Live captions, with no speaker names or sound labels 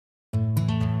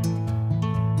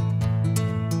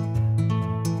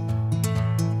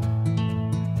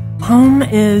Home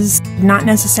is not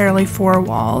necessarily four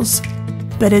walls,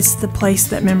 but it's the place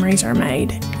that memories are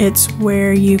made. It's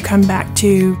where you come back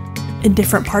to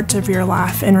different parts of your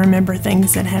life and remember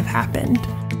things that have happened.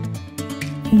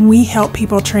 We help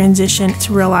people transition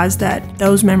to realize that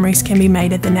those memories can be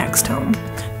made at the next home.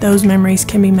 Those memories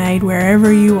can be made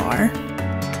wherever you are.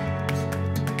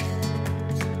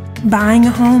 Buying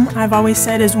a home, I've always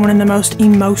said, is one of the most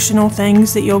emotional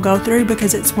things that you'll go through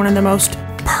because it's one of the most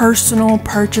personal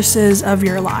purchases of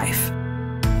your life.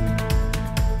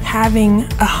 Having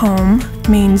a home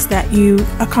means that you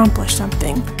accomplish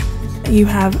something. You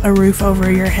have a roof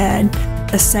over your head,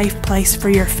 a safe place for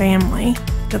your family,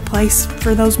 the place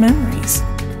for those memories.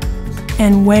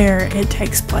 And where it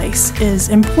takes place is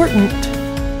important,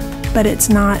 but it's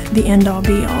not the end-all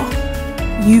be-all.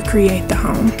 You create the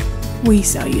home. We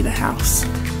sell you the house.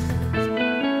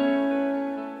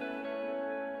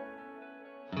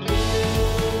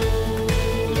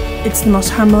 It's the most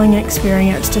humbling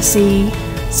experience to see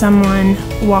someone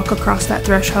walk across that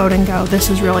threshold and go,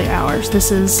 this is really ours.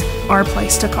 This is our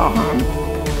place to call home.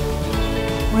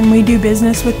 When we do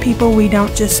business with people, we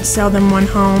don't just sell them one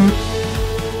home.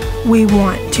 We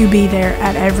want to be there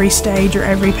at every stage or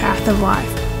every path of life.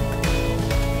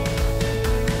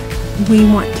 We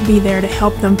want to be there to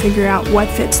help them figure out what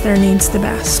fits their needs the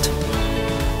best.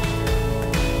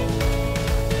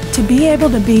 To be able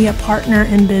to be a partner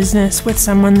in business with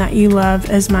someone that you love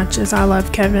as much as I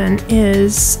love Kevin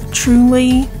is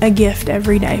truly a gift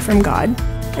every day from God.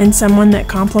 And someone that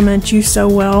compliments you so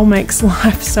well makes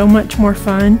life so much more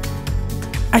fun.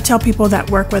 I tell people that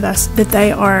work with us that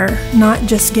they are not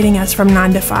just getting us from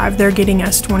 9 to 5, they're getting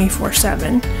us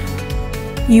 24/7.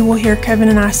 You will hear Kevin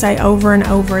and I say over and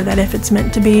over that if it's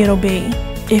meant to be, it'll be.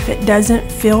 If it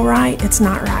doesn't feel right, it's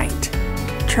not right.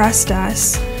 Trust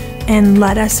us and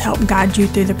let us help guide you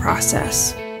through the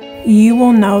process. You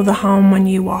will know the home when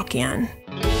you walk in.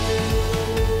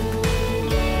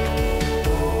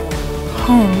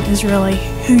 Home is really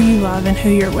who you love and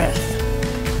who you're with.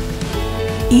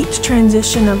 Each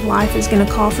transition of life is going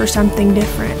to call for something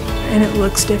different, and it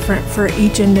looks different for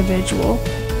each individual.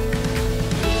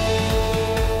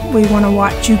 We want to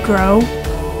watch you grow.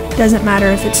 It doesn't matter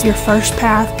if it's your first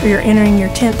path or you're entering your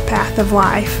 10th path of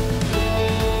life.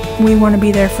 We want to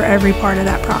be there for every part of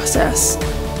that process.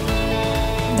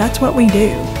 That's what we do.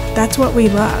 That's what we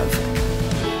love.